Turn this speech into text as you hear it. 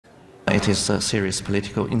It is a serious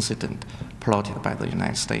political incident plotted by the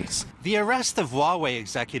United States. The arrest of Huawei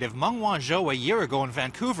executive Meng Wanzhou a year ago in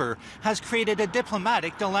Vancouver has created a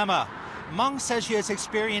diplomatic dilemma. Meng says she has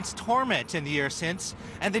experienced torment in the years since,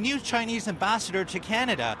 and the new Chinese ambassador to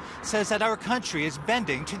Canada says that our country is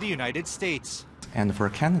bending to the United States. And for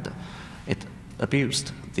Canada, it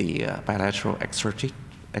abused the bilateral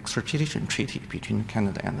extradition treaty between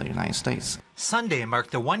Canada and the United States. Sunday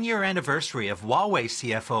marked the one-year anniversary of Huawei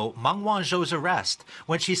CFO Meng Wanzhou's arrest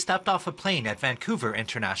when she stepped off a plane at Vancouver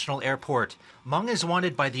International Airport. Meng is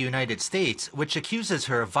wanted by the United States, which accuses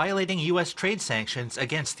her of violating U.S. trade sanctions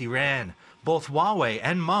against Iran. Both Huawei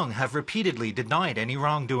and Meng have repeatedly denied any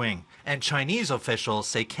wrongdoing, and Chinese officials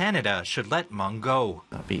say Canada should let Meng go.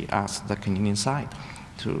 We asked the Canadian side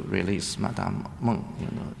to release Madame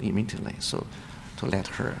Meng immediately, so to let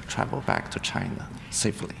her travel back to China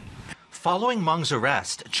safely. Following Meng's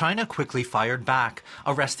arrest, China quickly fired back,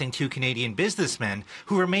 arresting 2 Canadian businessmen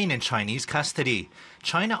who remain in Chinese custody.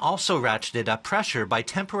 China also ratcheted up pressure by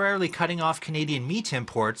temporarily cutting off Canadian meat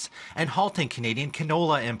imports and halting Canadian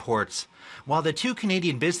canola imports. While the 2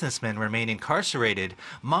 Canadian businessmen remain incarcerated,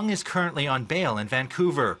 Meng is currently on bail in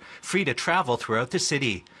Vancouver, free to travel throughout the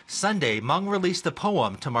city. Sunday, Meng released a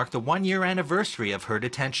poem to mark the one-year anniversary of her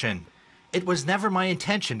detention. It was never my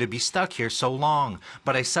intention to be stuck here so long,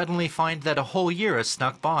 but I suddenly find that a whole year has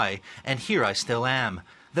snuck by, and here I still am.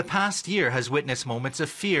 The past year has witnessed moments of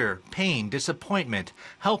fear, pain, disappointment,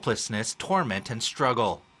 helplessness, torment, and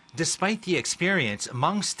struggle. Despite the experience,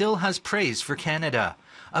 Meng still has praise for Canada.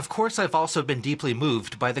 Of course, I've also been deeply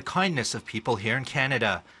moved by the kindness of people here in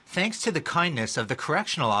Canada. Thanks to the kindness of the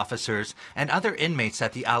correctional officers and other inmates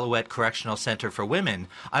at the Alouette Correctional Centre for Women,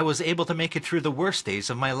 I was able to make it through the worst days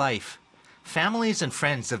of my life. Families and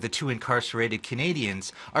friends of the 2 incarcerated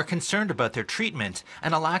Canadians are concerned about their treatment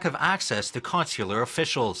and a lack of access to consular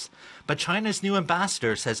officials. But China's new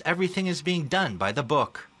ambassador says everything is being done by the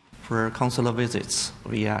book. For consular visits,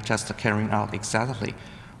 we are just carrying out exactly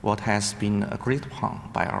what has been agreed upon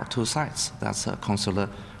by our 2 sides. That's a consular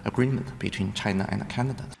agreement between China and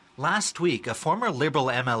Canada. Last week, a former Liberal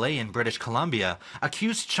MLA in British Columbia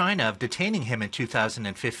accused China of detaining him in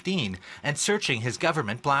 2015 and searching his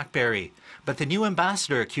government BlackBerry. But the new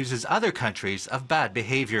ambassador accuses other countries of bad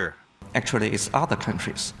behavior. Actually, it's other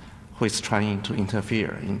countries who is trying to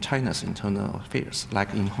interfere in China's internal affairs,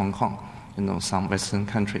 like in Hong Kong. Some Western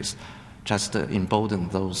countries just embolden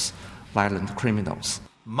those violent criminals.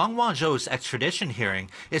 Meng Wanzhou's extradition hearing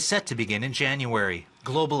is set to begin in January.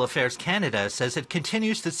 Global Affairs Canada says it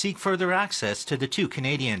continues to seek further access to the 2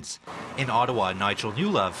 Canadians. In Ottawa, Nigel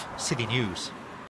Newlove, City News.